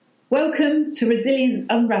Welcome to Resilience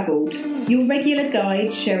Unravelled, your regular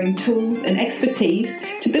guide sharing tools and expertise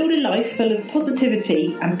to build a life full of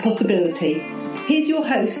positivity and possibility. Here's your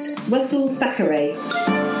host, Russell Thackeray.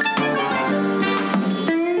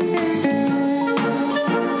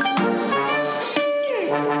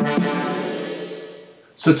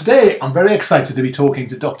 So today I'm very excited to be talking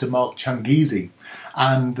to Dr. Mark Changizi.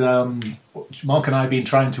 And Mark and I have been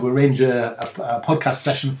trying to arrange a podcast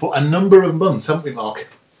session for a number of months, haven't we, Mark?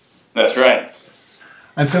 That's right.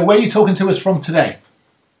 And so where are you talking to us from today?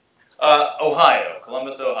 Ohio,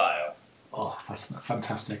 Columbus, Ohio. Oh, that's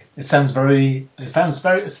fantastic. It sounds very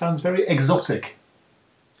exotic.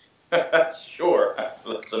 Sure.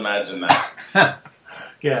 Let's imagine that.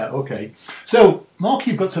 Yeah, okay. So, Mark,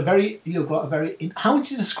 you've got a very, how would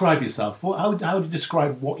you describe yourself? How would you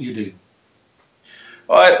describe what you do?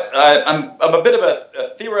 Well, I'm a bit of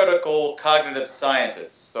a theoretical cognitive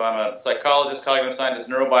scientist. So I'm a psychologist, cognitive scientist,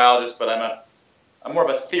 neurobiologist, but I'm more of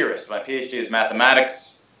a theorist. My PhD is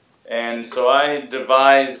mathematics, and so I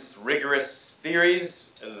devise rigorous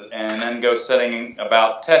theories and then go setting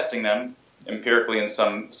about testing them empirically in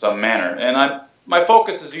some manner. And my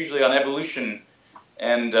focus is usually on evolution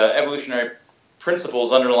and evolutionary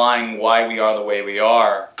principles underlying why we are the way we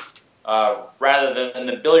are. Rather than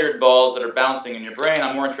the billiard balls that are bouncing in your brain,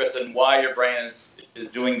 I'm more interested in why your brain is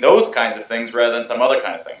doing those kinds of things rather than some other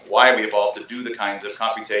kind of thing. Why we evolved to do the kinds of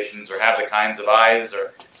computations or have the kinds of eyes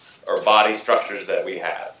or body structures that we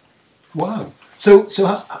have. Wow. So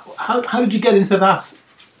how did you get into that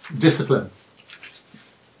discipline?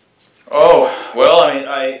 Oh, well, I mean,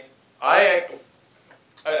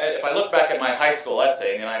 if I look back at my high school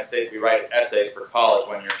essay, in the United States we write essays for college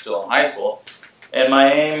when you're still in high school, and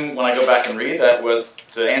my aim when I go back and read that was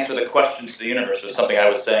to answer the questions to the universe, which is something I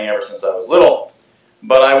was saying ever since I was little.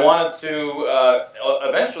 But I wanted to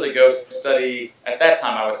eventually go study, at that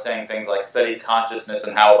time I was saying things like study consciousness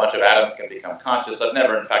and how a bunch of atoms can become conscious. I've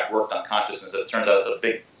never in fact worked on consciousness. It turns out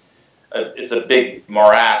it's a big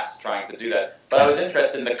morass trying to do that. But I was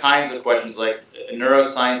interested in the kinds of questions like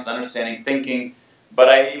neuroscience, understanding thinking. But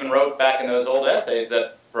I even wrote back in those old essays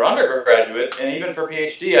that for undergraduate and even for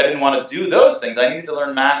PhD, I didn't want to do those things. I needed to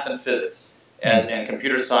learn math and physics and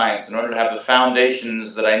computer science in order to have the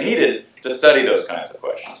foundations that I needed to study those kinds of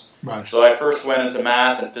questions. Right. So I first went into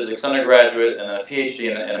math and physics undergraduate and then a PhD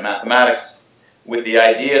in mathematics with the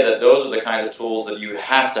idea that those are the kinds of tools that you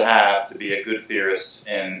have to be a good theorist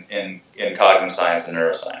in cognitive science and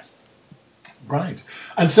neuroscience. Right.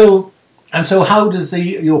 And so how does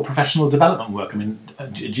your professional development work? I mean,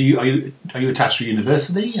 are you attached to a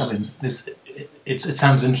university? I mean, it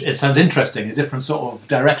sounds interesting, a different sort of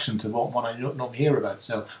direction to what I normally hear about.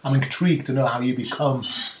 So I'm intrigued to know how you become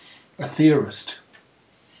a theorist.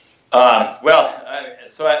 So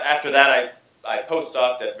after that, I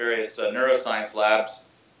postdoced at various neuroscience labs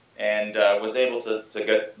and was able to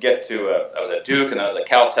get to. I was at Duke and then I was at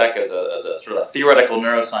Caltech as a sort of a theoretical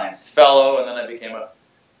neuroscience fellow, and then I became a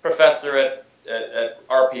professor at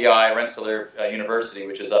RPI, Rensselaer University,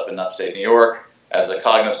 which is up in upstate New York, as a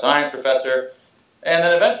cognitive science professor. And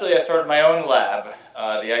then eventually I started my own lab.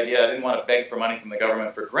 The idea, I didn't want to beg for money from the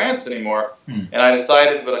government for grants anymore. And I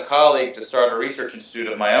decided with a colleague to start a research institute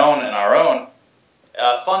of my own and our own,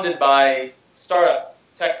 funded by startup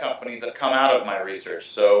tech companies that come out of my research.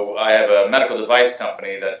 So I have a medical device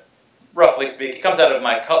company that, roughly speaking, comes out of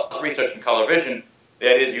my research in color vision.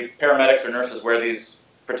 The idea is paramedics or nurses wear these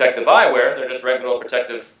protective eyewear. They're just regular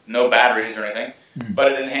protective, no batteries or anything,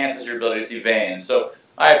 but it enhances your ability to see veins. So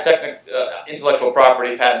I have intellectual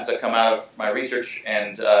property patents that come out of my research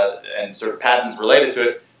and sort of patents related to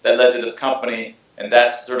it that led to this company, and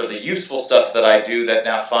that's sort of the useful stuff that I do that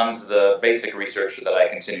now funds the basic research that I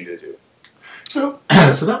continue to do. So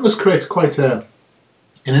that must create quite an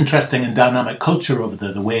interesting and dynamic culture over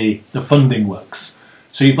there, the way the funding works.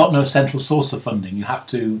 So you've got no central source of funding. You have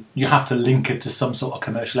to link it to some sort of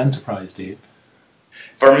commercial enterprise, do you?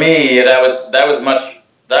 For me, that was much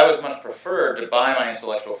preferred to buy my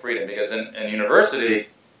intellectual freedom, because in university,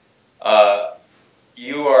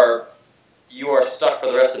 you are stuck for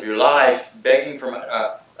the rest of your life begging for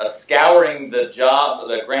scouring the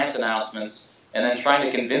grant announcements, and then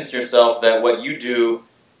trying to convince yourself that what you do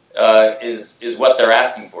is what they're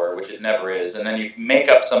asking for, which it never is. And then you make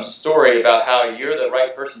up some story about how you're the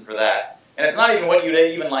right person for that. And it's not even what you'd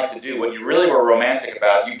even like to do. What you really were romantic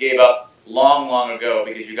about, you gave up long, long ago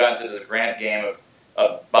because you got into this grant game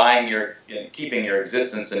of keeping your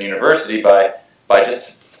existence in university by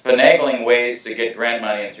just finagling ways to get grant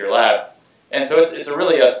money into your lab. And so it's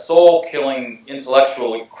really a soul-killing,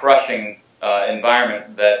 intellectually crushing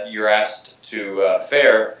environment that you're asked to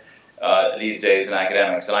fare. these days in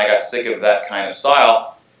academics, and I got sick of that kind of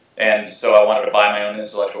style, and so I wanted to buy my own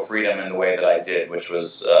intellectual freedom in the way that I did, which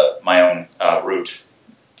was my own route.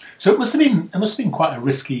 So it must have been quite a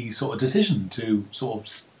risky sort of decision to sort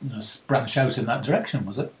of branch out in that direction,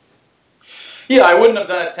 was it? Yeah, I wouldn't have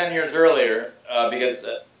done it 10 years earlier because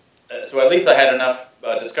so at least I had enough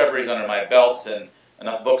discoveries under my belt and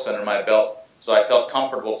enough books under my belt, so I felt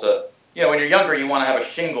comfortable to, when you're younger, you want to have a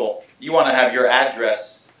shingle, you want to have your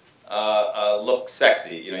address look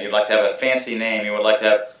sexy. You'd like to have a fancy name. You would like to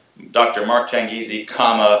have Dr. Mark Changizi,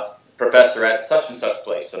 professor at such and such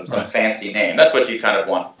place, some fancy name. That's what you kind of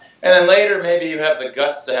want. And then later, maybe you have the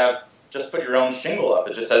guts to just put your own shingle up.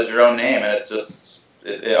 It just has your own name, and it's just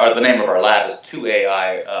the name of our lab is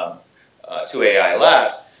 2AI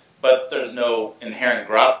Labs. But there's no inherent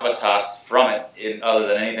gravitas from it, other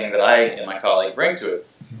than anything that I and my colleague bring to it.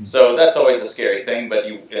 Mm-hmm. So that's always a scary thing. But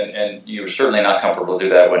you're certainly not comfortable to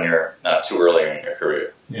do that when you're too early in your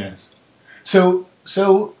career. Yes. So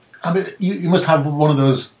I mean, you must have one of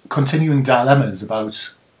those continuing dilemmas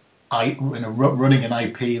about running an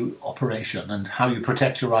IP operation and how you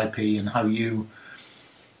protect your IP and how you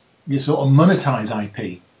sort of monetize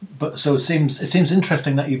IP. But so it seems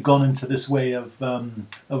interesting that you've gone into this way of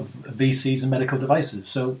VCs and medical devices.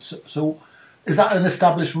 So is that an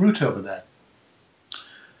established route over there?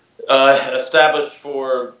 Established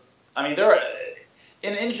for, I mean, there are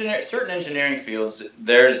in certain engineering fields.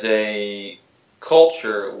 There's a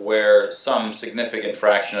culture where some significant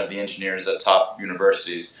fraction of the engineers at top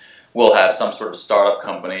universities will have some sort of startup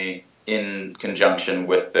company in conjunction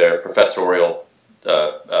with their professorial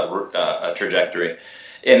trajectory.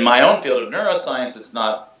 In my own field of neuroscience, it's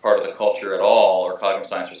not part of the culture at all, or cognitive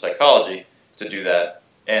science or psychology, to do that.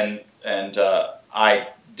 And I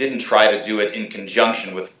didn't try to do it in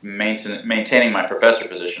conjunction with maintaining my professor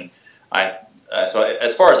position. So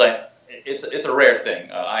as far as it's a rare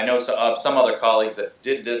thing. I know of some other colleagues that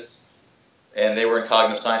did this, and they were in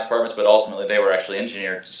cognitive science departments, but ultimately they were actually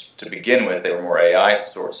engineers to begin with. They were more AI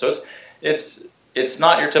sorts. So it's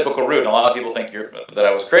not your typical route. And a lot of people think that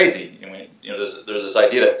I was crazy. There's this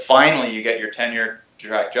idea that finally you get your tenure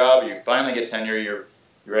track job, you finally get tenure,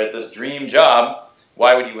 you're at this dream job.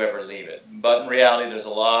 Why would you ever leave it? But in reality, there's a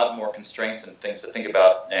lot more constraints and things to think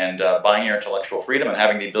about. And buying your intellectual freedom and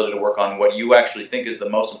having the ability to work on what you actually think is the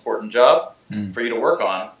most important job for you to work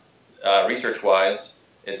on, research-wise,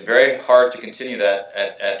 it's very hard to continue that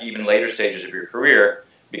at even later stages of your career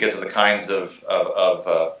because of the kinds of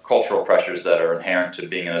cultural pressures that are inherent to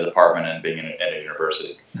being in a department and being at a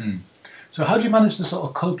university. So how do you manage the sort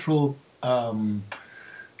of cultural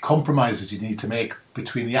compromises you need to make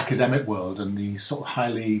between the academic world and the sort of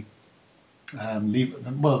highly,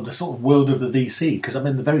 the sort of world of the VC? Because I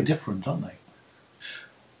mean, they're very different, aren't they?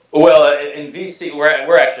 Well, in VC,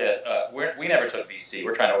 we're actually we never took VC.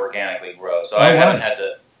 We're trying to organically grow. So I haven't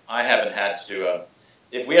had to.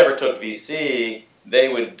 If we ever took VC, they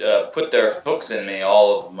would put their hooks in me,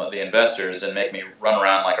 all of the investors, and make me run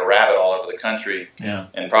around like a rabbit all over the country. Yeah.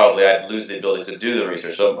 And probably I'd lose the ability to do the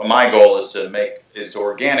research. So my goal is to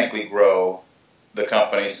organically grow the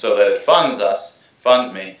company so that it funds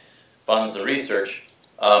the research,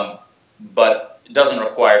 but it doesn't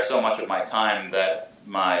require so much of my time that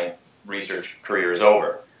my research career is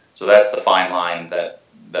over. So that's the fine line that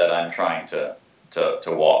I'm trying to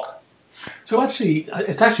walk. So actually,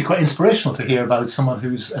 it's actually quite inspirational to hear about someone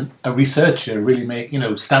who's a researcher really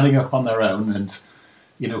standing up on their own and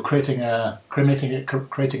creating a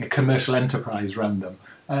commercial enterprise around them.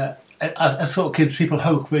 It sort of gives people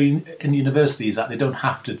hope in universities that they don't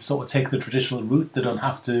have to sort of take the traditional route. They don't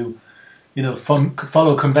have to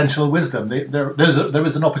follow conventional wisdom. There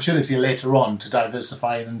is an opportunity later on to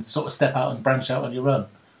diversify and sort of step out and branch out on your own.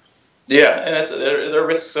 Yeah, and there are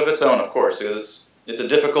risks of its own, of course, because it's a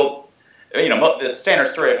difficult. The standard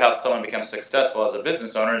story of how someone becomes successful as a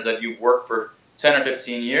business owner is that you work for 10 or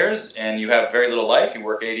 15 years and you have very little life. You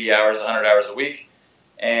work 80 hours, 100 hours a week,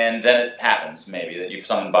 and then it happens maybe that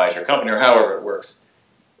someone buys your company or however it works.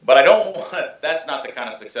 But that's not the kind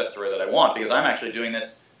of success story that I want, because I'm actually doing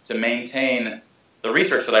this to maintain the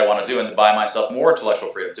research that I want to do and to buy myself more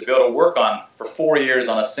intellectual freedom, to be able to work for 4 years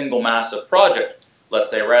on a single massive project, let's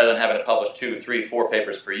say, rather than having to publish 2, 3, 4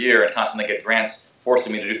 papers per year and constantly get grants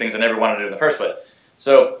forcing me to do things I never wanted to do in the first place.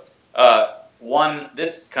 So,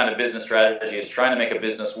 this kind of business strategy is trying to make a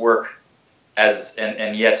business work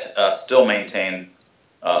and yet still maintain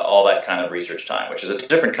all that kind of research time, which is a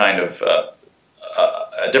different kind of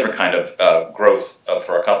growth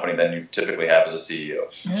for a company than you typically have as a CEO.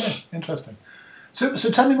 Yeah, interesting. So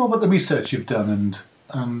tell me more about the research you've done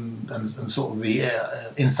and sort of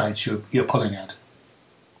the insights you're pulling out.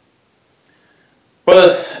 Well,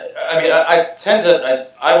 I tend to.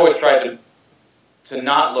 I've always tried to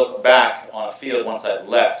not look back on a field once I've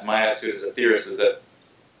left. My attitude as a theorist is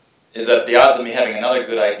that the odds of me having another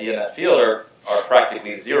good idea in that field are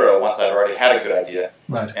practically zero once I've already had a good idea.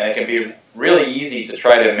 Right. And it can be really easy to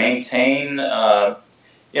try to maintain. Once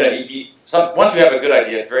you have a good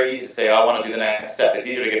idea, it's very easy to say, I want to do the next step. It's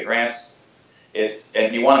easier to get grants.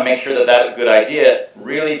 And you want to make sure that good idea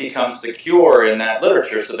really becomes secure in that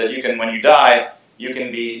literature, so that you can, when you die, you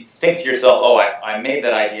can think to yourself, I made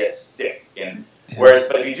that idea stick.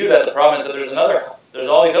 But if you do that, the problem is that there's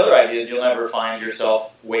all these other ideas you'll never find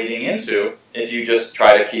yourself wading into if you just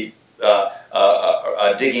try to keep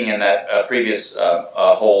digging in that previous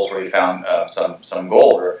holes where you found some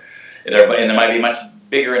gold, and there might be much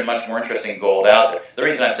bigger and much more interesting gold out there. The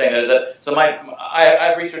reason I'm saying that is that I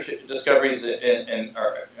have research discoveries and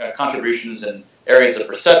contributions in areas of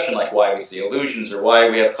perception, like why we see illusions, or why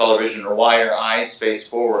we have color vision, or why our eyes face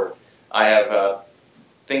forward. I have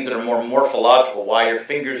things that are more morphological, why your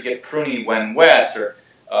fingers get pruny when wet, or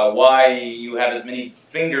why you have as many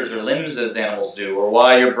fingers or limbs as animals do, or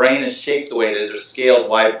why your brain is shaped the way it is, or scales,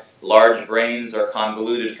 why large brains are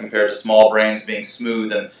convoluted compared to small brains being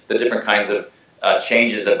smooth, and the different kinds of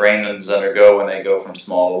changes that brains undergo when they go from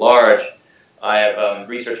small to large. I have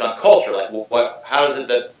research on culture, like how is it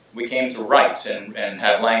that we came to write and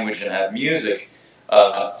have language and have music.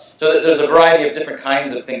 So there's a variety of different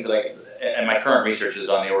kinds of things and my current research is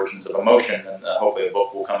on the origins of emotion, and hopefully a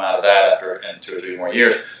book will come out of that in 2 or 3 more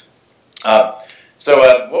years. So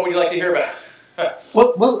what would you like to hear about?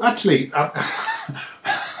 well, actually, I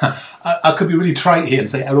could be really trite here and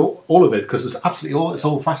say all of it, because it's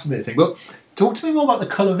all fascinating. But talk to me more about the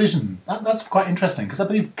colour vision. That's quite interesting, because I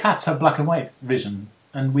believe cats have black and white vision,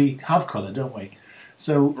 and we have colour, don't we?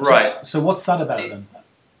 Right. So what's that about then?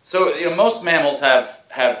 So most mammals have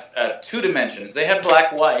 2 dimensions. They have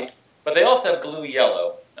black-white, but they also have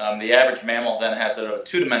blue-yellow. The average mammal then has sort of a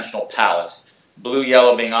 2-dimensional palette.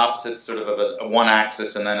 Blue-yellow being opposites, sort of a one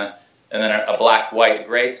axis, and then a black-white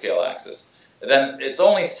grayscale axis. Then it's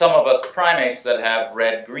only some of us primates that have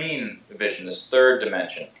red-green vision, this 3rd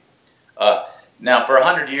dimension. Now, for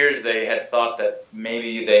 100 years, they had thought that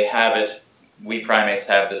maybe we primates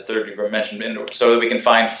have this 3rd dimension, so that we can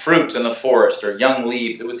find fruit in the forest or young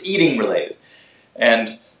leaves. It was eating related.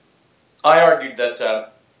 And I argued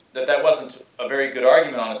that wasn't a very good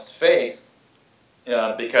argument on its face,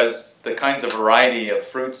 because the kinds of variety of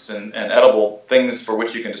fruits and edible things for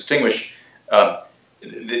which you can distinguish,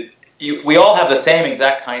 we all have the same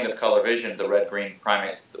exact kind of color vision, the red-green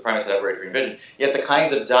primates, the primates that have red-green vision, yet the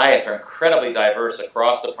kinds of diets are incredibly diverse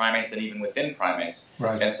across the primates and even within primates.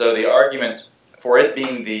 Right. And so the argument for it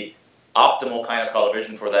being the optimal kind of color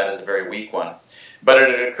vision for that is a very weak one. But it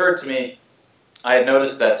had occurred to me, that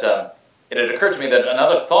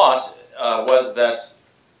another thought was that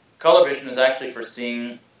color vision is actually for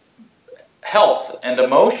seeing health and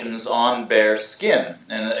emotions on bare skin,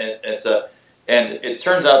 and it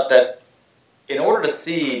turns out that in order to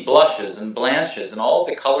see blushes and blanches and all of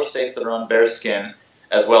the color states that are on bare skin,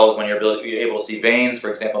 as well as when you're able to see veins, for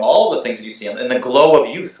example, and all of the things that you see in the glow of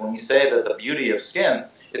youth, when we say that the beauty of skin,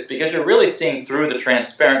 it's because you're really seeing through the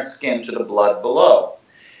transparent skin to the blood below.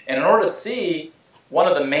 And in order to see one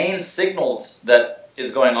of the main signals that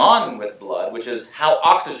is going on with blood, which is how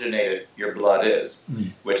oxygenated your blood is,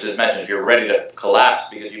 which is, imagine if you're ready to collapse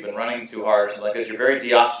because you've been running too hard or something like this, you're very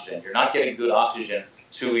deoxygenated. You're not getting good oxygen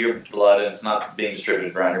to your blood, and it's not being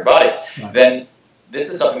distributed around your body. Right. Then this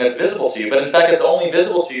is something that's visible to you. But in fact, it's only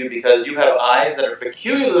visible to you because you have eyes that are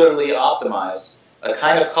peculiarly optimized, a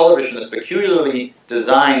kind of color vision that's peculiarly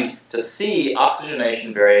designed to see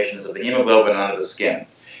oxygenation variations of the hemoglobin under the skin.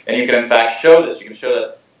 And you can, in fact, show this. You can show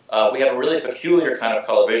that we have a really peculiar kind of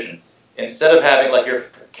color vision. Instead of having, like your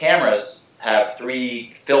cameras have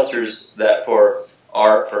 3 filters that for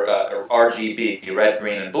RGB, red,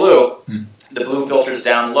 green, and blue. The blue filter's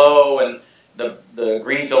down low, and the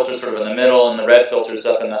green filter's sort of in the middle, and the red filter's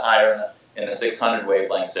up in the higher in the 600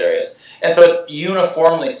 wavelengths areas. And so it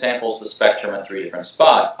uniformly samples the spectrum in 3 different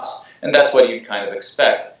spots, and that's what you'd kind of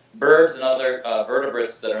expect. Birds and other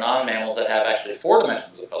vertebrates that are non-mammals that have actually 4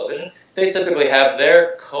 dimensions of color vision, they typically have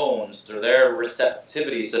their cones or their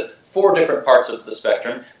receptivities at 4 different parts of the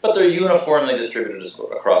spectrum, but they're uniformly distributed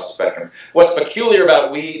across the spectrum. What's peculiar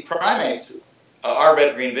about we primates, our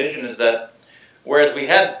red-green vision, is that whereas we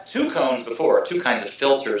had 2 cones before, 2 kinds of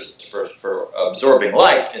filters for absorbing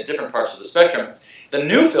light at different parts of the spectrum, the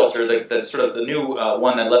new filter, the new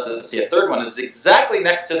one that lets us see a 3rd one, is exactly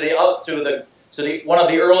next to one of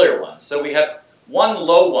the earlier ones. So we have one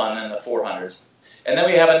low one in the 400s, and then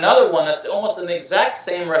we have another one that's almost in the exact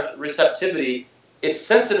same receptivity it's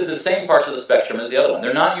sensitive to the same parts of the spectrum as the other one.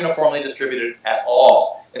 They're not uniformly distributed at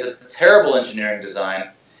all. It's a terrible engineering design,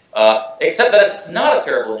 except that it's not a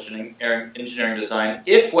terrible engineering design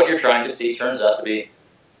if what you're trying to see turns out to be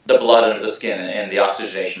the blood under the skin and the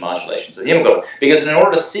oxygenation modulation, so the hemoglobin. Because in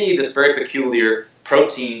order to see this very peculiar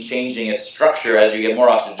protein changing its structure as you get more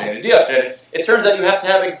oxygenated and deoxygenated, it turns out you have to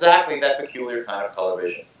have exactly that peculiar kind of color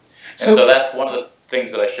vision. And so that's one of the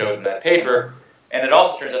things that I showed in that paper. And it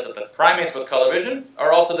also turns out that the primates with color vision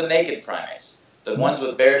are also the naked primates. The ones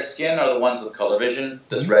with bare skin are the ones with color vision,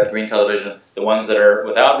 this red-green color vision. The ones that are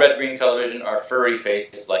without red-green color vision are furry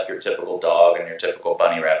faced, like your typical dog and your typical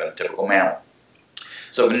bunny rabbit and typical mammal.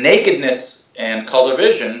 So nakedness and color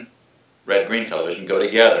vision, red-green color vision, go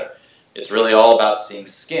together. It's really all about seeing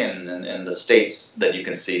skin and the states that you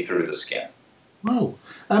can see through the skin. Oh,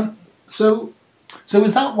 so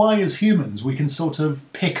is that why, as humans, we can sort of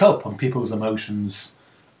pick up on people's emotions?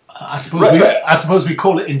 I suppose we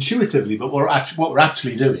call it intuitively, but what we're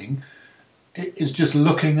actually doing is just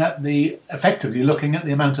effectively looking at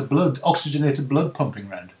the amount of oxygenated blood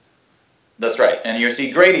pumping around. That's right, and you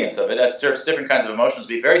see gradients of it. That's different kinds of emotions.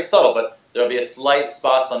 Be very subtle, but there'll be a slight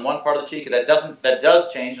spots on one part of the cheek that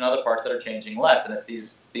does change, and other parts that are changing less. And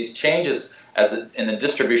it's these changes in the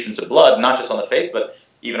distributions of blood, not just on the face, but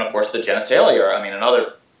even, of course, the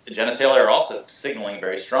genitalia. The genitalia are also signaling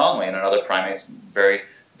very strongly, and in other primates, very,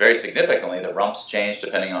 very significantly. The rumps change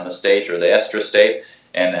depending on the state or the estrous state,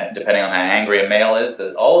 and depending on how angry a male is.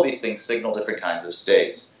 That all of these things signal different kinds of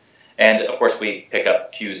states. And, of course, we pick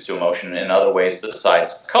up cues to emotion in other ways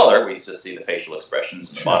besides color. We just see the facial expressions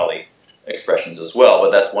and the bodily expressions as well.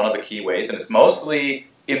 But that's one of the key ways, and it's mostly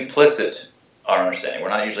implicit, our understanding. We're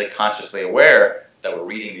not usually consciously aware that we're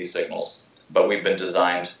reading these signals, but we've been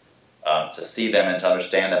designed to see them and to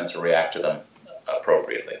understand them and to react to them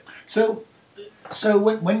appropriately. So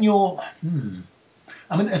when you're...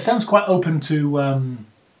 it sounds quite open to...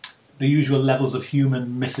 the usual levels of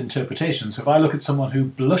human misinterpretation. So if I look at someone who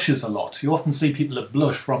blushes a lot, you often see people that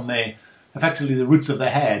blush from effectively the roots of their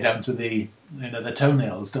hair down to the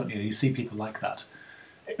toenails, don't you? You see people like that.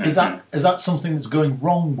 Is that something that's going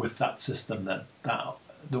wrong with that system then?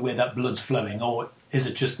 The way that blood's flowing, or is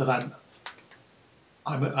it just that I'm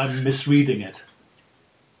misreading it?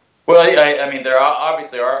 Well, I mean, there are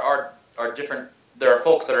obviously are different. There are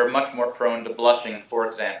folks that are much more prone to blushing, for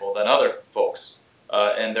example, than other folks.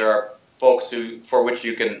 And there are folks for which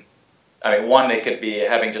you can, one, they could be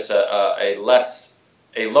having just a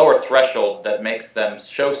lower threshold that makes them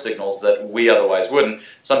show signals that we otherwise wouldn't.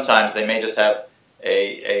 Sometimes they may just have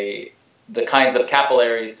the kinds of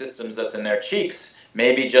capillary systems that's in their cheeks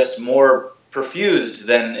maybe just more perfused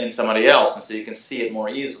than in somebody else, and so you can see it more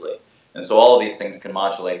easily. And so all of these things can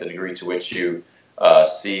modulate the degree to which you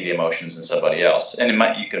see the emotions in somebody else. And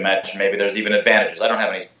you can imagine maybe there's even advantages. I don't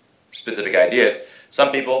have any specific ideas.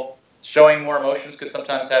 Some people showing more emotions could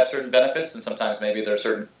sometimes have certain benefits, and sometimes maybe there are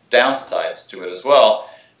certain downsides to it as well.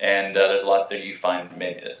 And there's a lot that you find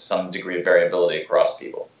maybe some degree of variability across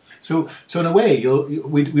people. So in a way,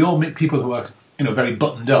 we all meet people who are very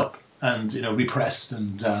buttoned up and repressed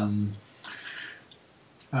and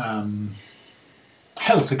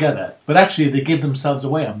held together, but actually they give themselves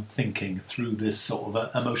away, I'm thinking, through this sort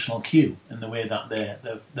of emotional cue in the way that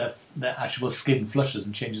their actual skin flushes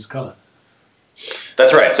and changes colour.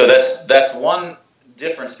 That's right. So that's one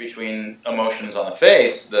difference between emotions on the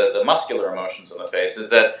face, the muscular emotions on the face,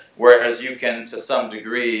 is that whereas you can, to some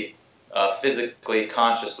degree, physically,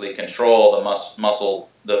 consciously control the muscle,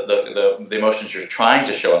 the emotions you're trying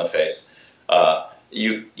to show on the face,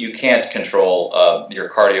 you can't control your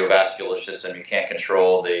cardiovascular system. You can't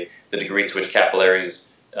control the degree to which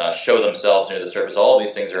capillaries show themselves near the surface. All of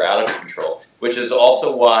these things are out of your control, which is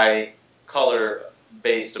also why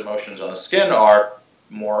color-based emotions on the skin are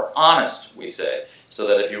more honest, we say. So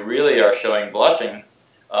that if you really are showing blushing,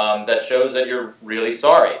 that shows that you're really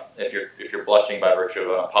sorry. If you're blushing by virtue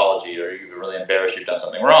of an apology or you're really embarrassed you've done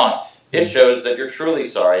something wrong, it shows that you're truly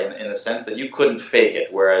sorry in the sense that you couldn't fake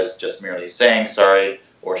it, whereas just merely saying sorry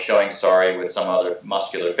or showing sorry with some other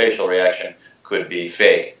muscular facial reaction could be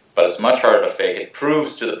fake. But it's much harder to fake. It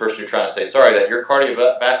proves to the person you're trying to say sorry that your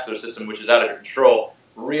cardiovascular system, which is out of your control,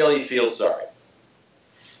 really feels sorry.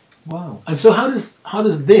 Wow. And so how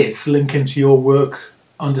does this link into your work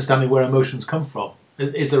understanding where emotions come from?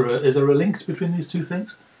 Is there a link between these two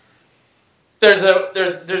things? There's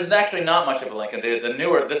actually not much of a link. And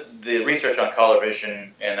the research on color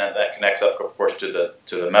vision, and that connects up, of course, to the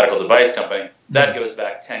medical device company, that goes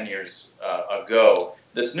back 10 years ago.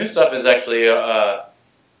 This new stuff is actually,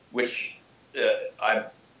 which I'm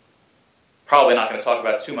probably not going to talk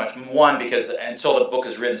about too much. One, because until the book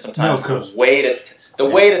is written, sometimes of the way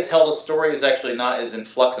to tell the story is actually is in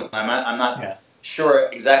flux. And I'm not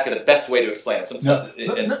sure exactly the best way to explain it. So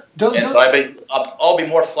I'll be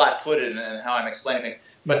more flat-footed in how I'm explaining things.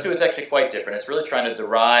 But two, it's actually quite different. It's really trying to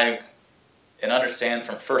derive and understand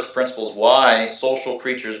from first principles why social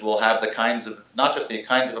creatures will have not just the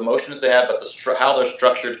kinds of emotions they have, but how they're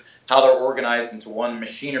structured, how they're organized into one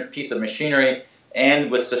piece of machinery,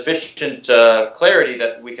 and with sufficient clarity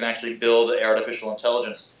that we can actually build artificial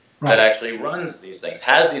intelligence that actually runs these things,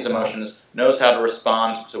 has these emotions, knows how to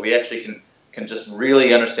respond, so we actually can just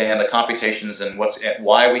really understand the computations and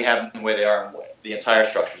why we have them the way they are, and the entire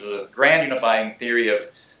structure. There's a grand unifying theory of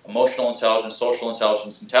emotional intelligence, social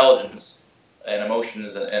intelligence, and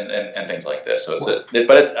emotions and things like this. So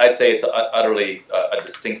I'd say it's utterly a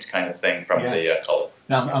distinct kind of thing from the color.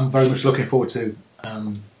 Now, I'm very much looking forward to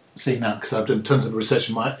seeing that, because I've done tons of research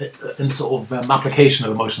in sort of application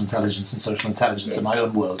of emotional intelligence and social intelligence in my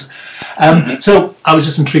own world. So I was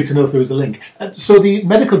just intrigued to know if there was a link. So the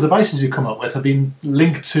medical devices you come up with have been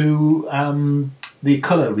linked to the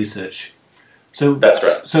colour research. So that's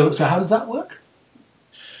right. So how does that work?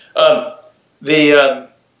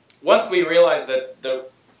 Once we realize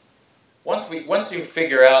that once you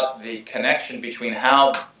figure out the connection between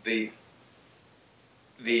how the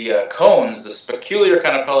cones, this peculiar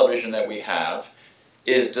kind of color vision that we have,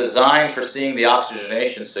 is designed for seeing the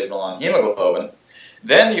oxygenation signal on hemoglobin,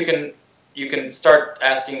 then you can start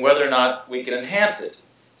asking whether or not we can enhance it.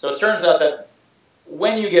 So it turns out that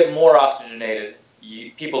when you get more oxygenated,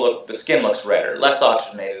 the skin looks redder. Less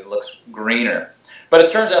oxygenated, it looks greener. But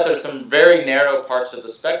it turns out there's some very narrow parts of the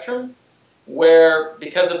spectrum where,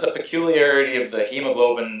 because of the peculiarity of the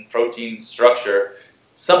hemoglobin protein structure,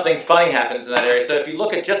 something funny happens in that area. So if you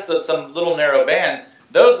look at just some little narrow bands,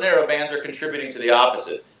 those narrow bands are contributing to the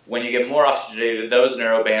opposite. When you get more oxygenated, those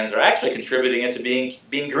narrow bands are actually contributing into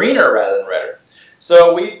being greener rather than redder.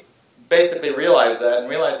 So we basically realized that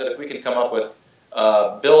if we can come up with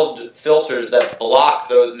build filters that block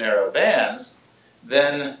those narrow bands,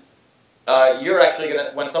 then you're actually going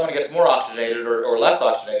to, when someone gets more oxygenated or less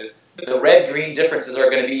oxygenated, the red-green differences are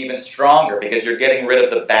going to be even stronger because you're getting rid of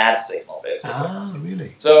the bad signal, basically. Ah,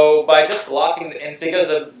 really? So by just blocking, and because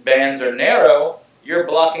the bands are narrow, you're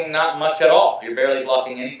blocking not much at all. You're barely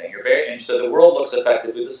blocking anything. And so the world looks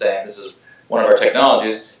effectively the same. This is one of our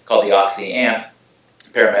technologies called the OxyAmp.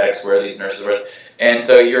 Paramedics wear these, nurses wear. And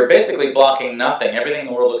so you're basically blocking nothing. Everything in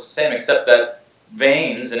the world looks the same, except that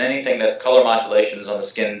veins and anything that's color modulations on the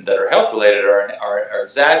skin that are health-related are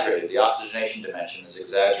exaggerated. The oxygenation dimension is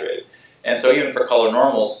exaggerated. And so even for color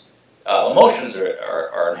normals, emotions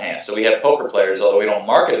are enhanced. So we have poker players, although we don't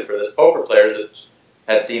market it for this, poker players that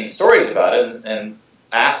had seen stories about it and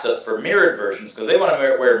asked us for mirrored versions, because they want to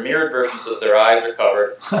wear mirrored versions so that their eyes are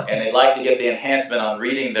covered, and they'd like to get the enhancement on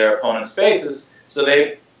reading their opponent's faces. So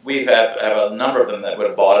we've have a number of them that would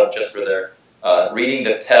have bought it just for their reading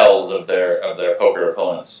the tells of their poker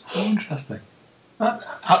opponents. Oh, interesting.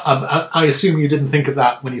 I assume you didn't think of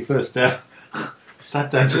that when you first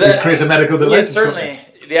sat down to create a medical device. Yes, certainly.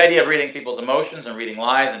 The idea of reading people's emotions and reading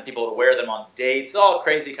lies and people to wear them on dates, all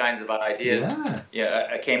crazy kinds of ideas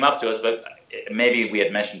came up to us. But maybe we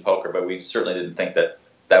had mentioned poker, but we certainly didn't think that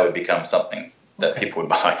would become something that people would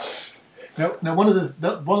buy. Now, one of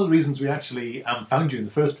the reasons we actually found you in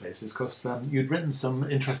the first place is because you'd written some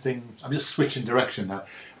interesting. I'm just switching direction now.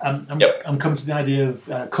 I'm coming to the idea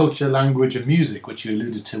of culture, language, and music, which you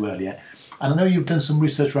alluded to earlier. And I know you've done some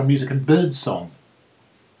research around music and birdsong.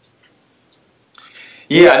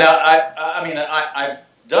 Yeah. Now, I've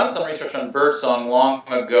done some research on birdsong long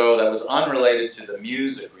ago that was unrelated to the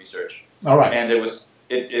music research. All right. And it was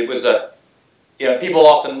a. People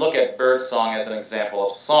often look at birdsong as an example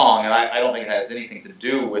of song, and I don't think it has anything to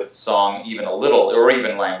do with song, even a little, or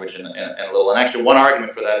even language and a little. And actually, one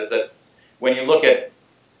argument for that is that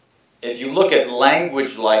if you look at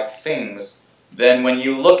language-like things, then when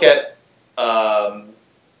you look at, so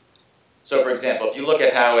for example, if you look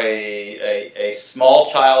at how a small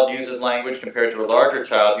child uses language compared to a larger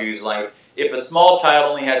child who uses language, if a small child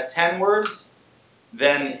only has 10 words,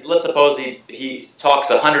 then let's suppose he talks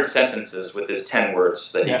 100 sentences with his 10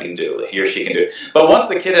 words that he or she can do. But once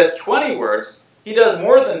the kid has 20 words, he does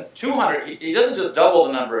more than 200. He doesn't just double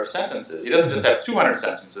the number of sentences. He doesn't just have 200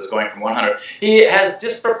 sentences going from 100. He has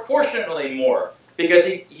disproportionately more because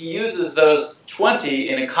he uses those 20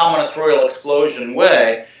 in a combinatorial explosion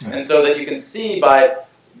way. And so that you can see by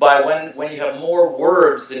when you have more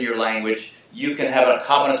words in your language, you can have a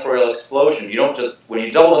combinatorial explosion. You don't just, when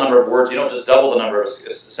you double the number of words, you don't just double the number of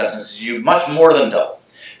sentences, you much more than double.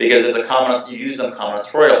 because you use them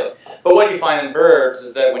combinatorially. But what you find in birds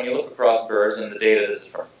is that when you look across birds, and the data, this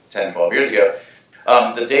is from 10, 12 years ago,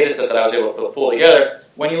 the data set that I was able to pull together,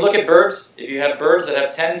 when you look at birds, if you have birds that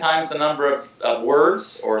have 10 times the number of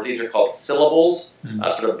words, or these are called syllables,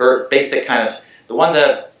 sort of bird basic kind of, the ones that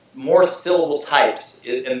have more syllable types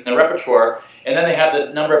in the repertoire, and then they have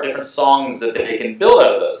the number of different songs that they can build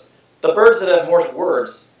out of those. The birds that have more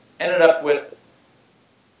words ended up with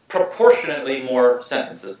proportionately more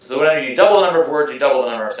sentences. So whenever you double the number of words, you double the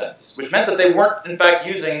number of sentences, which meant that they weren't, in fact,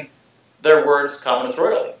 using their words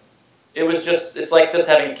combinatorially. It was just, it's like just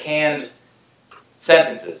having canned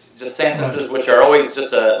sentences, just sentences which are always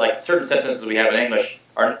just like certain sentences we have in English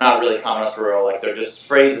are not really combinatorial, like they're just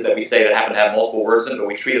phrases that we say that happen to have multiple words in it, but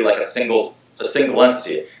we treat it like a single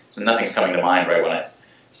entity. So nothing's coming to mind right when I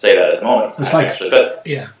say that at the moment. It's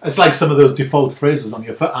it's like some of those default phrases on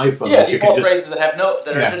your iPhone. Yeah, default phrases that have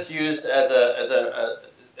that are just used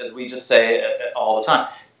as we just say all the time.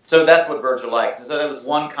 So that's what birds are like. So that was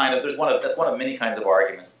that's one of many kinds of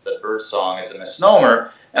arguments that bird song is a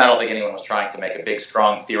misnomer, and I don't think anyone was trying to make a big,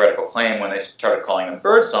 strong theoretical claim when they started calling them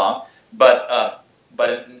bird song. But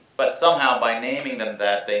somehow by naming them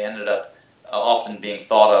that, they ended up often being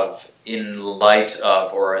thought of in light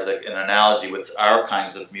of, or as an analogy with our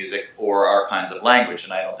kinds of music or our kinds of language,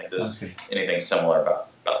 and I don't think there's anything similar about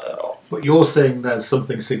that at all. But you're saying there's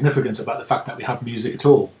something significant about the fact that we have music at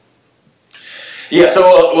all. Yeah,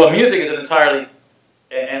 so music is an entirely,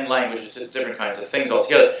 and language is different kinds of things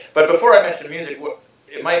altogether. But before I mention music,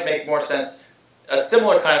 it might make more sense, a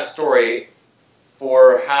similar kind of story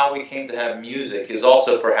for how we came to have music is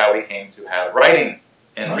also for how we came to have writing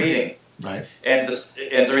and reading. Right. And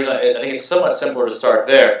the reason I think it's somewhat simpler to start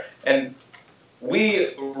there. And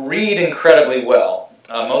we read incredibly well.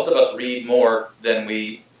 Most of us read more than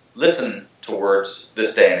we listen to words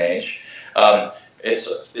this day and age.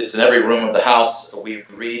 It's in every room of the house. We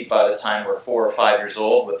read by the time we're 4 or 5 years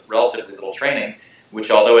old with relatively little training,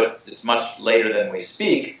 which although it's much later than we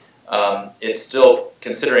speak, it's still,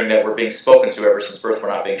 considering that we're being spoken to ever since birth, we're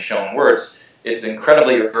not being shown words, it's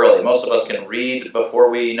incredibly early. Most of us can read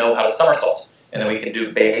before we know how to somersault, and then we can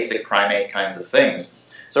do basic primate kinds of things.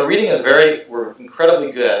 So reading is we're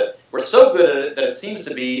incredibly good at it. We're so good at it that it seems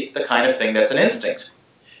to be the kind of thing that's an instinct.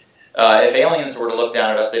 If aliens were to look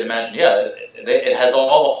down at us, they'd imagine, it has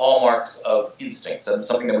all the hallmarks of instinct, and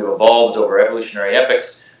something that we've evolved over evolutionary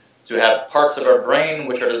epochs to have parts of our brain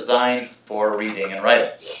which are designed for reading and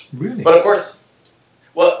writing. Really? But of course,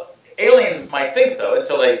 aliens might think so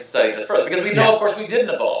until they study this further, because we know, of course, we didn't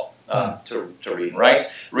evolve to read and write.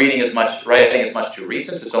 Writing is much too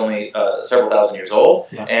recent. It's only several thousand years old,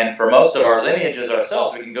 and for most of our lineages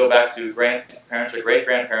ourselves, we can go back to grandparents or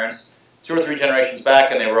great-grandparents 2 or 3 generations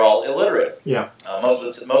back, and they were all illiterate. Yeah. Most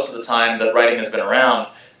of the time that writing has been around,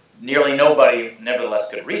 nearly nobody,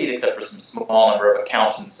 nevertheless, could read, except for some small number of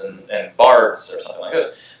accountants and bards or something like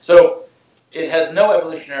this. So it has had no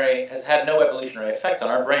evolutionary effect on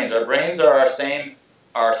our brains. Our brains are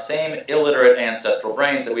our same illiterate ancestral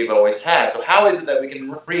brains that we've always had. So how is it that we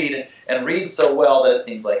can read and read so well that it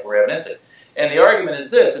seems like we're having instinct? And the argument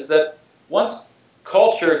is that once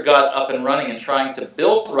culture got up and running and trying to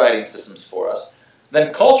build writing systems for us,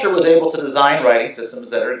 then culture was able to design writing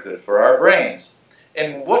systems that are good for our brains.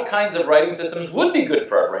 And what kinds of writing systems would be good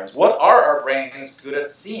for our brains? What are our brains good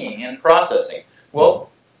at seeing and processing?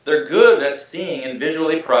 Well, they're good at seeing and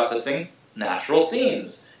visually processing natural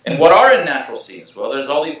scenes. And what are in natural scenes? Well, there's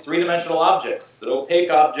all these 3-dimensional objects, the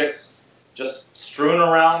opaque objects just strewn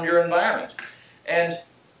around your environment. And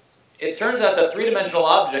it turns out that 3-dimensional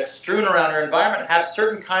objects strewn around your environment have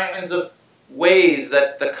certain kinds of ways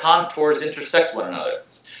that the contours intersect one another.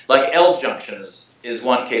 Like L-junctions is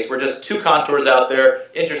one case where just 2 contours out there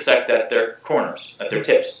intersect at their corners, at their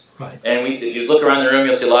tips. Right. And if you look around the room,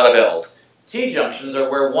 you'll see a lot of L's. T-junctions are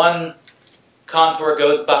where one contour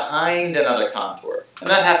goes behind another contour. And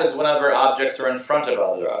that happens whenever objects are in front of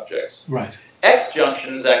other objects. Right.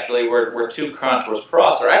 X-junctions, actually, where 2 contours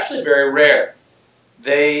cross, are actually very rare.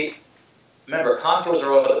 Remember, contours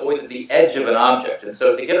are always at the edge of an object, and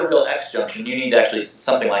so to get a real X-junction, you need actually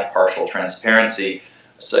something like partial transparency.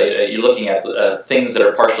 So you're looking at things that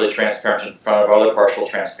are partially transparent in front of other partial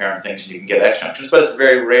transparent things, and you can get X-junctions, but it's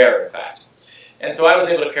very rare, in fact. And so I was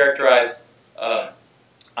able to characterize,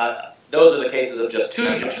 those are the cases of just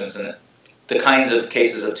 2 junctions, and the kinds of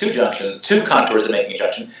cases of 2 junctions, 2 contours that make a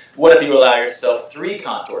junction. What if you allow yourself 3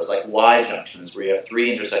 contours, like Y-junctions, where you have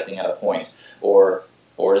 3 intersecting at a point, or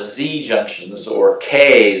Z-junctions, or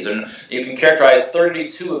Ks, and you can characterize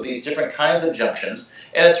 32 of these different kinds of junctions.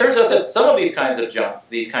 And it turns out that some of these kinds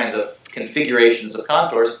of configurations of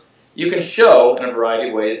contours you can show in a variety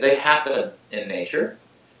of ways they happen in nature,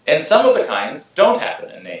 and some of the kinds don't happen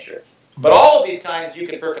in nature. But all of these kinds you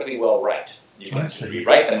can perfectly well write. You can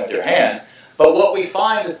rewrite them with your hands. But what we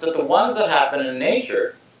find is that the ones that happen in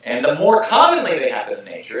nature, and the more commonly they happen in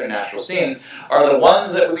nature, in natural scenes, are the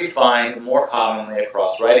ones that we find more commonly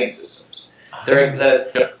across writing systems.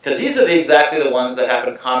 Because these are exactly the ones that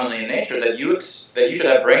happen commonly in nature that you should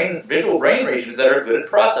have visual brain regions that are good at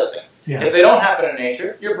processing. Yeah. If they don't happen in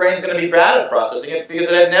nature, your brain's going to be bad at processing it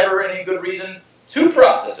because it had never any good reason to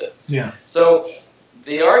process it. Yeah. So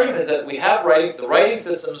the argument is that the writing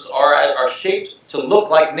systems are shaped to look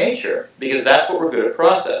like nature because that's what we're good at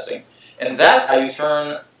processing. And that's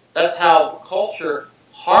how culture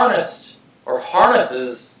harnesses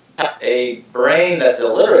a brain that's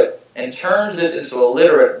illiterate and turns it into a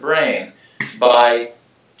literate brain by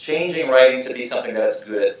changing writing to be something that it's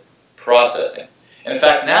good at processing. In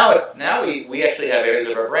fact, now we actually have areas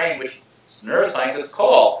of our brain which neuroscientists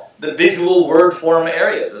call the visual word form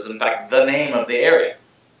areas, is in fact the name of the area.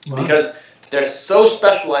 Wow. Because they're so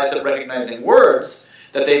specialized at recognizing words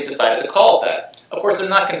that they've decided to call it that. Of course, they're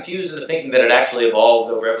not confused into thinking that it actually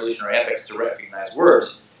evolved over evolutionary epochs to recognize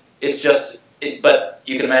words. It's just, but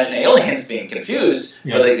you can imagine aliens being confused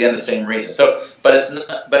for again the same reason. So,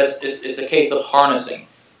 it's a case of harnessing,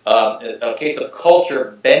 a case of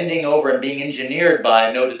culture bending over and being engineered by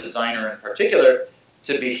a noted designer in particular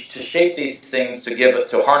to shape these things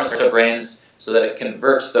to harness our brains so that it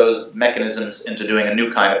converts those mechanisms into doing a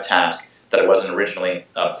new kind of task that it wasn't originally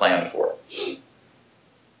planned for.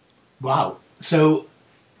 Wow. So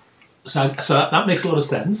that makes a lot of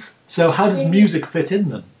sense. So how does music fit in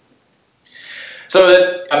then?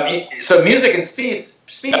 So music and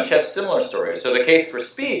speech have similar stories. So the case for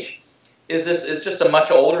speech is just a much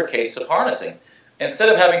older case of harnessing. Instead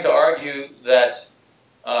of having to argue that,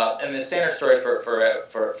 and the standard story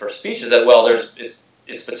for speech is that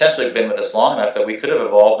it's potentially been with us long enough that we could have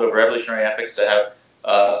evolved over evolutionary epochs to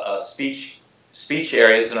have speech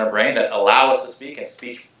areas in our brain that allow us to speak, and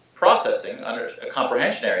speech processing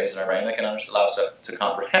comprehension areas in our brain that can allow us to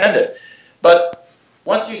comprehend it. But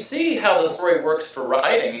once you see how the story works for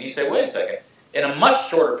writing, and you say, wait a second, in a much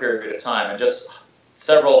shorter period of time, in just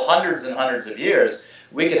several hundreds and hundreds of years,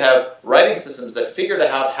 we could have writing systems that figured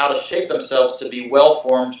out how to shape themselves to be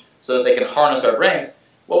well-formed so that they can harness our brains.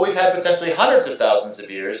 Well, we've had potentially hundreds of thousands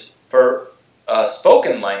of years for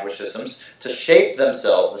spoken language systems to shape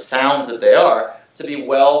themselves, the sounds that they are, to be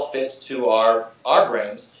well fit to our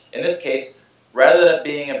brains. In this case, rather than it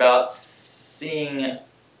being about seeing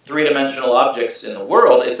three-dimensional objects in the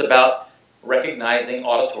world, it's about recognizing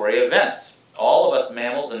auditory events. All of us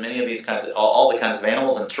mammals and many of these kinds of, all the kinds of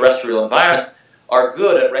animals in terrestrial environments are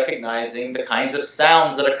good at recognizing the kinds of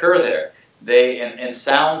sounds that occur there. And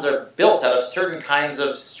sounds are built out of certain kinds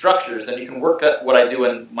of structures, and you can work out what I do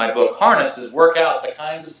in my book, Harnessed, is work out the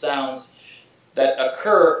kinds of sounds that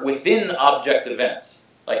occur within object events.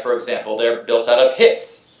 Like, for example, they're built out of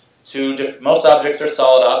hits. Most objects are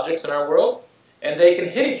solid objects in our world, and they can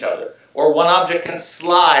hit each other. Or one object can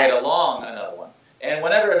slide along another one. And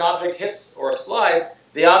whenever an object hits or slides,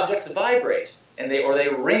 the objects vibrate, or they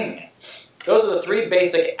ring. Those are the three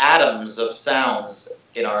basic atoms of sounds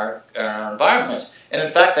in our environment. And in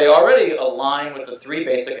fact, they already align with the three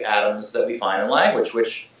basic atoms that we find in language,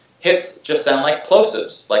 which hits just sound like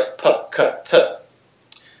plosives, like p, k, t.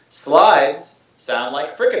 Slides sound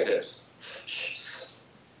like fricatives.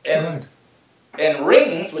 And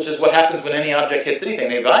rings, which is what happens when any object hits anything,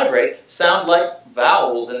 they vibrate, sound like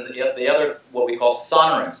vowels and the other, what we call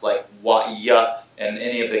sonorants, like wa, ya, and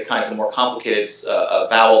any of the kinds of more complicated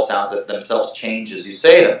vowel sounds that themselves change as you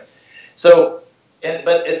say them. So,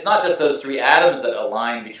 but it's not just those three atoms that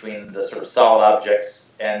align between the sort of solid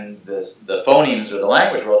objects and the phonemes or the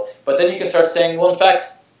language world, but then you can start saying, well, in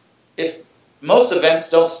fact, most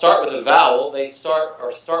events don't start with a vowel, they start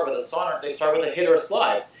with a sonorant, they start with a hit or a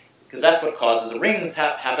slide, because that's what causes the rings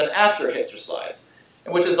happen after hits or slides.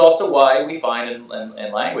 And which is also why we find in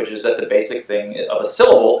languages that the basic thing of a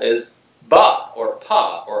syllable is ba, or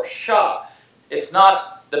pa, or sha. It's not,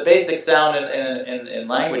 the basic sound in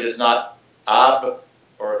language is not ab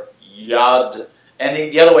or yad, and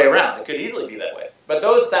the other way around. It could easily be that way. But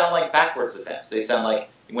those sound like backwards events. They sound like,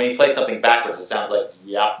 when you play something backwards, it sounds like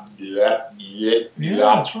yap, yap, yip, yeah, yap.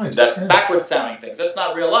 That's right. That's backwards sounding things. That's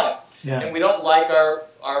not real life. Yeah. And we don't like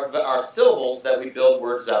our syllables that we build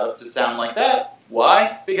words out of to sound like that.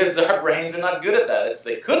 Why? Because our brains are not good at that.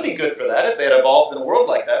 They could be good for that if they had evolved in a world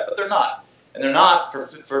like that, but they're not. And they're not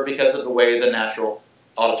because of the way the natural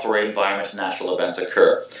auditory environment, natural events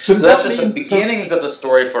occur. So that's just the beginnings of the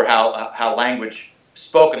story for how language,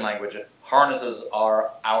 spoken language, harnesses our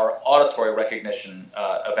auditory recognition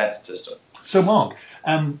event system. So, Mark,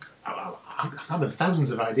 I'm having thousands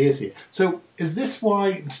of ideas here. So, is this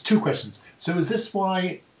why? It's two questions. So, is this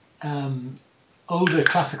why older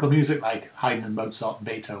classical music like Haydn and Mozart and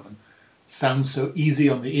Beethoven sounds so easy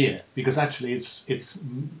on the ear? Because actually, it's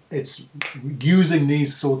using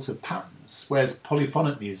these sorts of patterns, whereas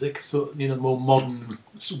polyphonic music, so more modern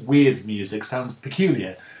weird music, sounds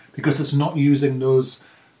peculiar because it's not using those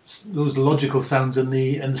logical sounds in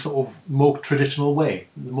the sort of more traditional way,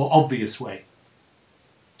 the more obvious way.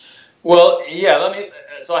 Well, yeah.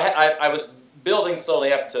 So I was building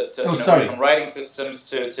slowly up to from writing systems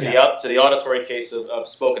to the auditory case of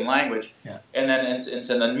spoken language, and then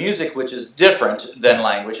into the music, which is different than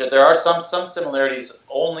language. There are some similarities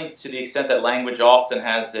only to the extent that language often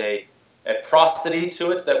has a prosody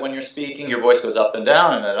to it. That when you're speaking, your voice goes up and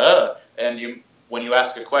down, and when you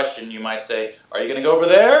ask a question, you might say, "Are you going to go over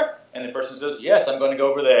there?" And the person says, "Yes, I'm going to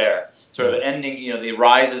go over there." Sort of ending, the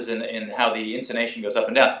rises in how the intonation goes up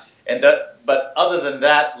and down. But other than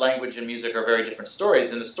that, language and music are very different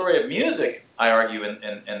stories. And the story of music, I argue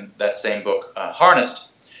in that same book,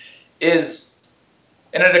 Harnessed, is,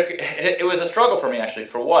 and it was a struggle for me actually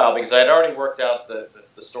for a while, because I had already worked out the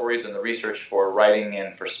stories and the research for writing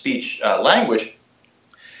and for speech language.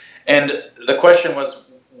 And the question was,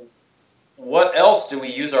 what else do we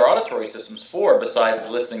use our auditory systems for besides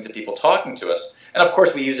listening to people talking to us? And of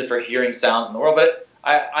course we use it for hearing sounds in the world, but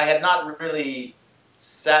I had not really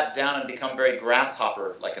sat down and become very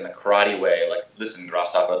grasshopper, like in a karate way, like listen,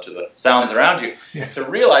 grasshopper, to the sounds around you. Yes. To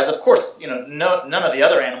realize, of course, none of the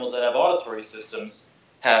other animals that have auditory systems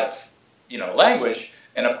have, language,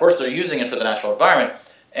 and of course they're using it for the natural environment.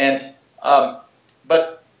 And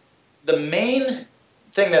but the main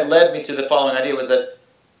thing that led me to the following idea was that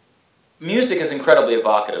music is incredibly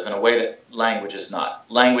evocative in a way that language is not.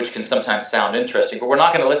 Language can sometimes sound interesting, but we're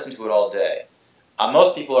not going to listen to it all day.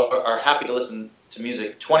 Most people are happy to listen to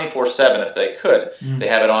music 24/7 if they could. They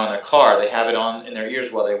have it on in their car. They have it on in their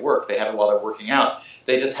ears while they work. They have it while they're working out.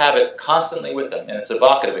 They just have it constantly with them, and it's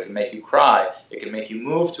evocative. It can make you cry. It can make you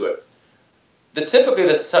move to it. Typically,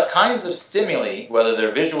 the kinds of stimuli, whether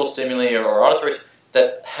they're visual stimuli or auditory,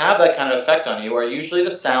 that have that kind of effect on you are usually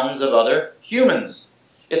the sounds of other humans.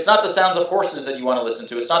 It's not the sounds of horses that you want to listen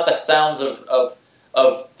to. It's not the sounds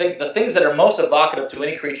the things that are most evocative to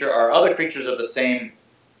any creature are other creatures of the same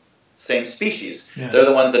species. Yeah. They're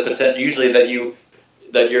the ones that usually that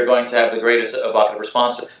you're going to have the greatest evocative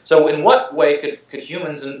response to. So in what way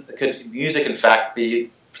could music in fact be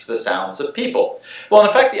the sounds of people? Well,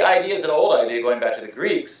 in fact, the idea is an old idea going back to the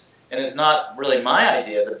Greeks, and it's not really my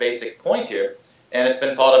idea, the basic point here, and it's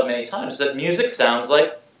been thought of many times, that music sounds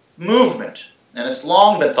like movement. And it's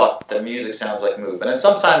long been thought that music sounds like movement. And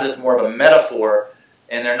sometimes it's more of a metaphor,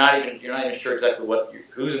 and you're not even sure exactly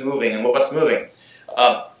who's moving and what's moving.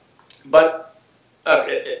 But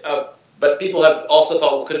people have also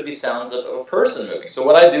thought, well, could it be sounds of a person moving? So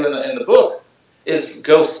what I do in the book is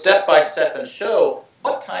go step by step and show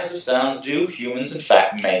what kinds of sounds do humans in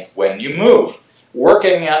fact make when you move,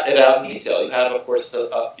 working it out in detail. You have, of course,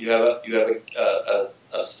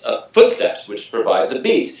 footsteps, which provides a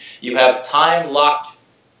beat. You have time-locked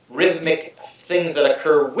rhythmic things that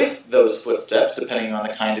occur with those footsteps, depending on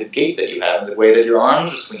the kind of gait that you have and the way that your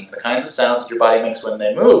arms are swinging, the kinds of sounds that your body makes when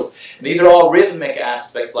they move. And these are all rhythmic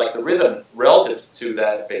aspects, like the rhythm relative to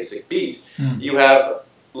that basic beat. You have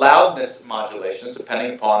loudness modulations,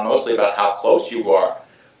 depending upon mostly about how close you are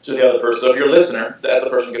to the other person. So if you're a listener, as the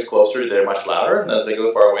person gets closer, they're much louder, and as they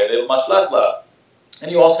go far away, they're much less loud. And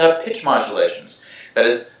you also have pitch modulations. That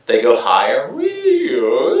is, they go higher,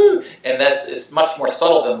 and it's much more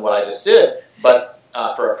subtle than what I just did, but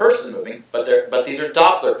for a person moving. But these are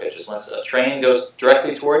Doppler pitches. When a train goes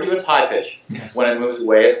directly toward you, it's high pitch. Yes. When it moves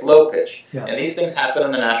away, it's low pitch. Yeah. And these things happen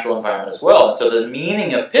in the natural environment as well. And so the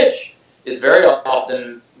meaning of pitch is very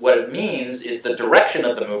often, what it means is the direction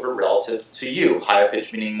of the mover relative to you. Higher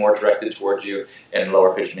pitch meaning more directed toward you, and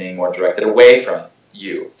lower pitch meaning more directed away from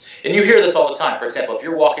you. And you hear this all the time. For example, if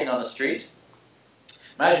you're walking on the street,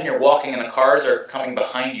 imagine you're walking and the cars are coming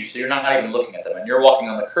behind you, so you're not even looking at them, and you're walking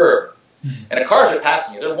on the curb. And the cars are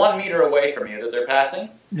passing you. They're 1 meter away from you that they're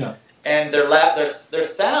passing. Yeah. And their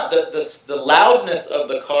sound, the loudness of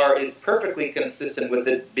the car is perfectly consistent with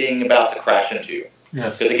it being about to crash into you.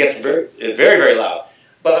 Yes. Because it gets very, very, very loud.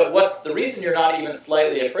 But what's the reason you're not even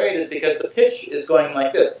slightly afraid is because the pitch is going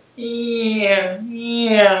like this. Yeah.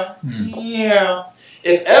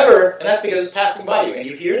 If ever, and that's because it's passing by you, and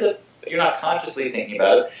you hear that you're not consciously thinking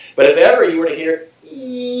about it, but if ever you were to hear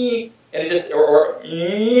and it just, or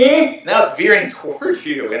now it's veering towards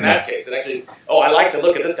you in that case. It actually is, oh, I like the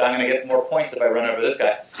look of this guy, I'm going to get more points if I run over this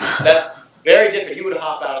guy. That's very different. You would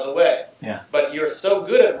hop out of the way. Yeah. But you're so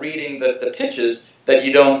good at reading the pitches that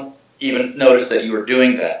you don't even notice that you were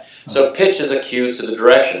doing that. So pitch is a cue to the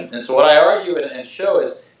direction. And so what I argue and show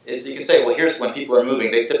is you can say, well, here's when people are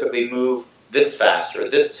moving, they typically move this fast or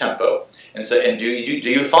this tempo. And so, and do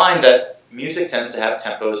you find that music tends to have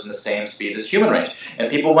tempos in the same speed as human range? And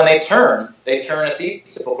people, when they turn at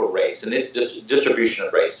these typical rates and this distribution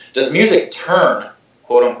of rates. Does music turn,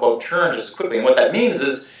 quote unquote, turn just as quickly? And what that means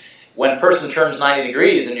is when a person turns 90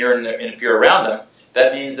 degrees and if you're around them,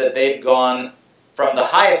 that means that they've gone from the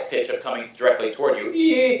highest pitch of coming directly toward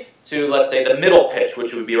you to, let's say, the middle pitch,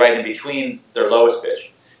 which would be right in between their lowest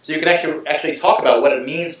pitch. So you can actually talk about what it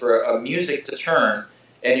means for a music to turn,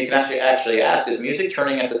 and you can actually ask, is music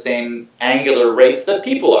turning at the same angular rates that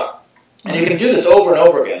people are? And you can do this over and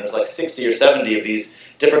over again. There's like 60 or 70 of these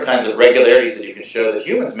different kinds of regularities that you can show that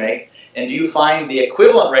humans make. And do you find the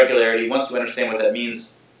equivalent regularity, once you understand what that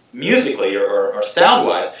means musically or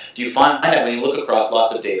sound-wise, do you find that when you look across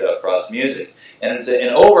lots of data across music? And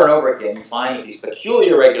over and over again, you find that these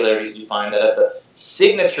peculiar regularities, you find that at the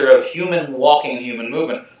signature of human walking and human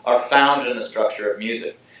movement are found in the structure of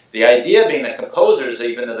music. The idea being that composers,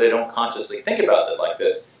 even though they don't consciously think about it like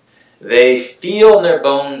this, they feel in their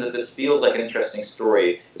bones that this feels like an interesting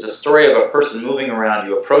story. It's a story of a person moving around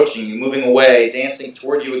you, approaching you, moving away, dancing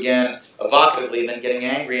toward you again, evocatively, and then getting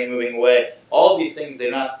angry and moving away. All of these things, they're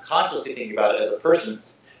not consciously thinking about it as a person,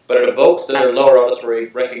 but it evokes their lower auditory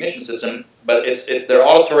recognition system, but it's their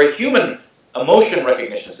auditory human emotion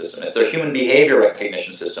recognition system. It's their human behavior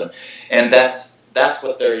recognition system. And that's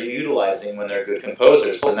what they're utilizing when they're good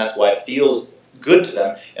composers, and that's why it feels good to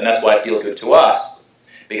them, and that's why it feels good to us,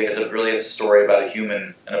 because it really is a story about a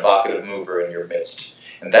human, an evocative mover in your midst.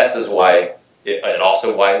 And this is why, and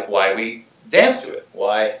also why we dance to it.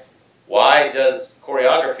 Why does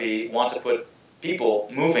choreography want to put people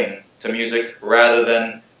moving to music rather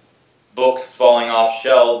than books falling off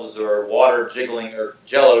shelves or water jiggling or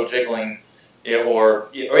jello jiggling or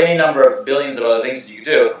any number of billions of other things you can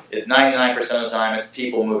do? 99% of the time it's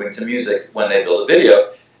people moving to music when they build a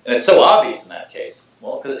video. And it's so obvious in that case.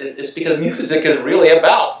 Well, it's because music is really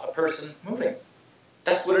about a person moving.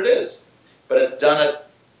 That's what it is. But it's done at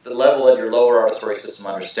the level that your lower auditory system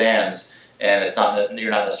understands, and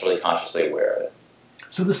you're not necessarily consciously aware of it.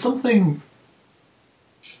 So there's something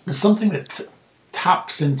that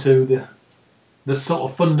taps into the sort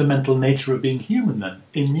of fundamental nature of being human then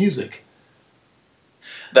in music.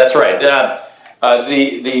 That's right.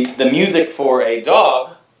 The music for a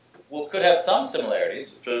dog could have some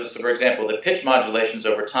similarities. So, for example, the pitch modulations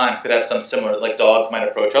over time could have some similar, like dogs might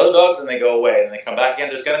approach other dogs and they go away and they come back again.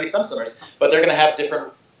 There's going to be some similarities, but they're going to have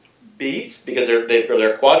different beats because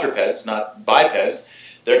they're quadrupeds, not bipeds.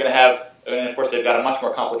 They're going to have, and of course, they've got a much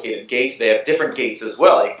more complicated gait. They have different gaits as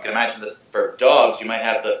well. You can imagine this for dogs. You might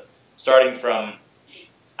have starting from,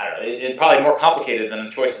 I don't know, it's probably more complicated than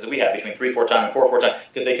the choices that we have between 3/4 time and 4/4 time,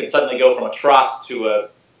 because they can suddenly go from a trot to a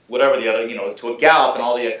whatever the other, to a gallop and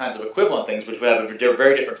all the kinds of equivalent things, which would have a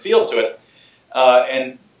very different feel to it.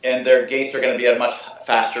 And their gaits are going to be at much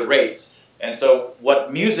faster rates. And so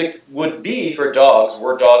what music would be for dogs,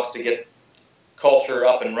 were dogs to get culture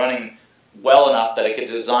up and running well enough that it could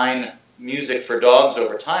design music for dogs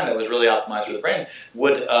over time that was really optimized for the brain,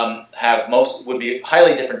 would be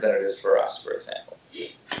highly different than it is for us, for example.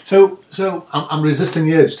 So I'm resisting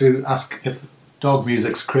the urge to ask if dog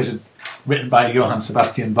music's written by Johann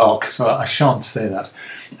Sebastian Bach, so I shan't say that.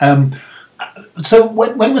 So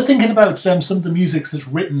when we're thinking about some of the music that's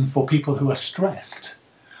written for people who are stressed,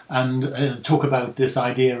 and talk about this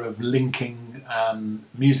idea of linking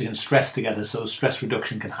music and stress together so stress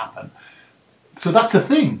reduction can happen. So that's a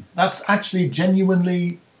thing. That's actually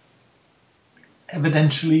genuinely,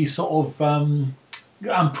 evidentially sort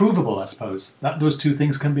of provable, I suppose, that those two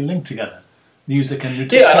things can be linked together, music and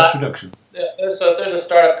stress reduction. There's a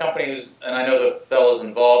startup company and I know the fellows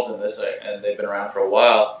involved in this, and they've been around for a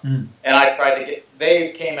while. And I tried to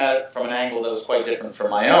they came at it from an angle that was quite different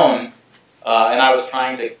from my own, and I was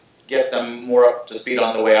trying to get them more up to speed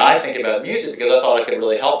on the way I think about music, because I thought it could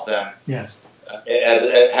really help them. Yes.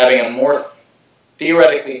 At having a more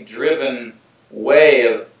theoretically driven way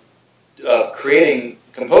of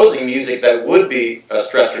composing music that would be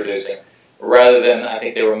stress reducing, rather than I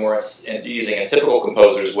think they were more using a typical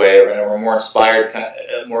composer's way, or a more inspired,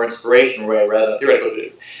 more inspirational way rather than theoretical.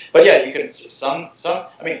 But yeah, you can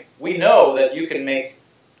I mean, we know that you can make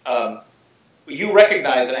you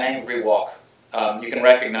recognize an angry walk. You can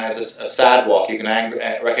recognize a sad walk. You can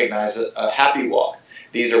recognize a happy walk.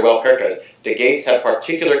 these are well characterized. The gaits have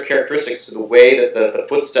particular characteristics to the way that the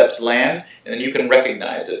footsteps land, and then you can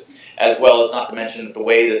recognize it, as well as not to mention the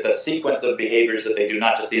way that the sequence of behaviors that they do,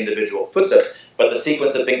 not just the individual footsteps, but the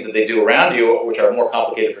sequence of things that they do around you, which are more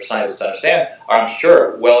complicated for scientists to understand, are, I'm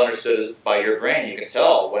sure, well understood by your brain. You can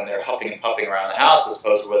tell when they're huffing and puffing around the house as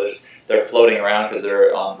opposed to whether they're floating around because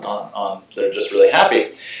they're they're just really happy.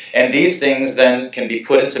 And these things then can be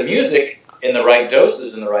put into music in the right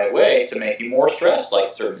doses, in the right way, to make you more stressed,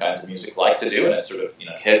 like certain kinds of music like to do. And it's sort of,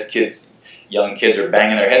 young kids are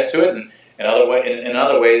banging their heads to it, and in other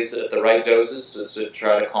ways, at the right doses, to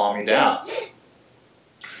try to calm you down.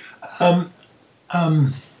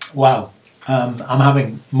 Wow. I'm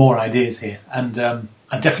having more ideas here, and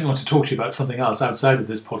I definitely want to talk to you about something else outside of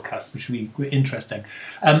this podcast, which would be interesting.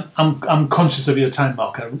 I'm conscious of your time,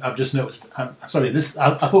 Mark. I've just noticed. Sorry,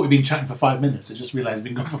 I thought we'd been chatting for 5 minutes. I just realised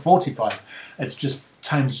we've been going for 45. It's just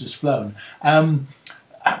time's just flown.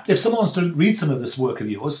 If someone wants to read some of this work of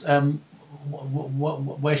yours,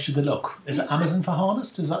 where should they look? Is it Amazon for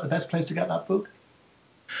Harnessed? Is that the best place to get that book?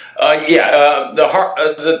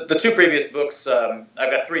 The two previous books, I've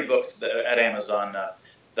got 3 books at Amazon.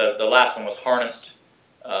 The last one was Harnessed,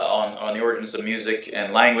 on the origins of music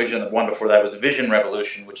and language, and the one before that was Vision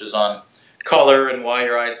Revolution, which is on color and why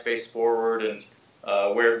your eyes face forward, and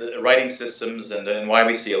where the writing systems and why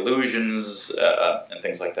we see illusions and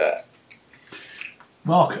things like that.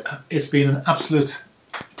 Mark, it's been an absolute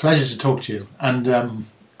pleasure to talk to you, and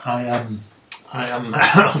I've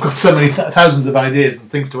got so many thousands of ideas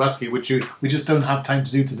and things to ask you, which we just don't have time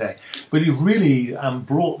to do today. But you've really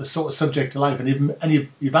brought the sort of subject to life, and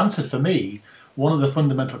you've answered for me one of the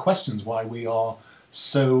fundamental questions: why we are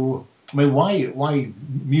so. I mean, why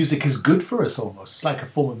music is good for us almost. It's like a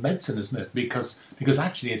form of medicine, isn't it? Because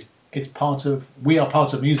actually it's part of, we are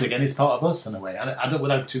part of music, and it's part of us in a way. And I don't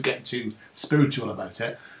without getting too spiritual about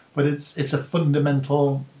it, but it's a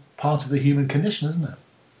fundamental part of the human condition, isn't it?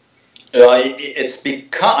 It's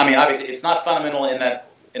become. I mean, obviously, it's not fundamental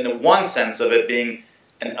in the one sense of it being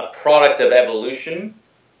a product of evolution,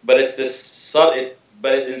 but it's this.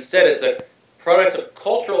 Instead, it's a product of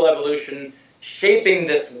cultural evolution, shaping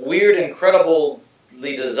this weird, incredibly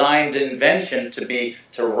designed invention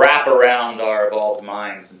to wrap around our evolved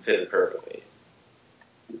minds and fit it perfectly.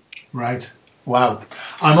 Right. Wow.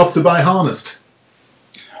 I'm off to buy Harnessed.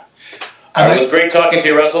 It was great talking to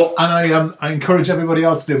you, Russell. And I encourage everybody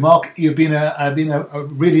else to do. Mark, you've been a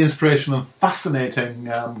really inspirational and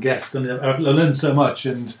fascinating guest, and I've learned so much,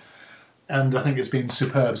 and I think it's been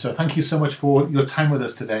superb. So thank you so much for your time with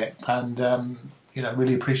us today, and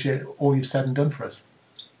really appreciate all you've said and done for us.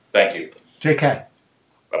 Thank you. Take care.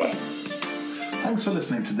 Bye-bye. Thanks for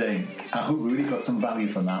listening today. I hope we really got some value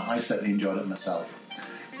from that. I certainly enjoyed it myself.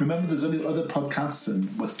 Remember, there's only other podcasts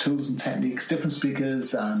and with tools and techniques, different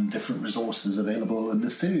speakers and different resources available in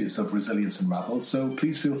this series of Resilience Unraveled, so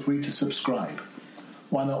please feel free to subscribe.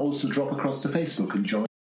 Why not also drop across to Facebook and join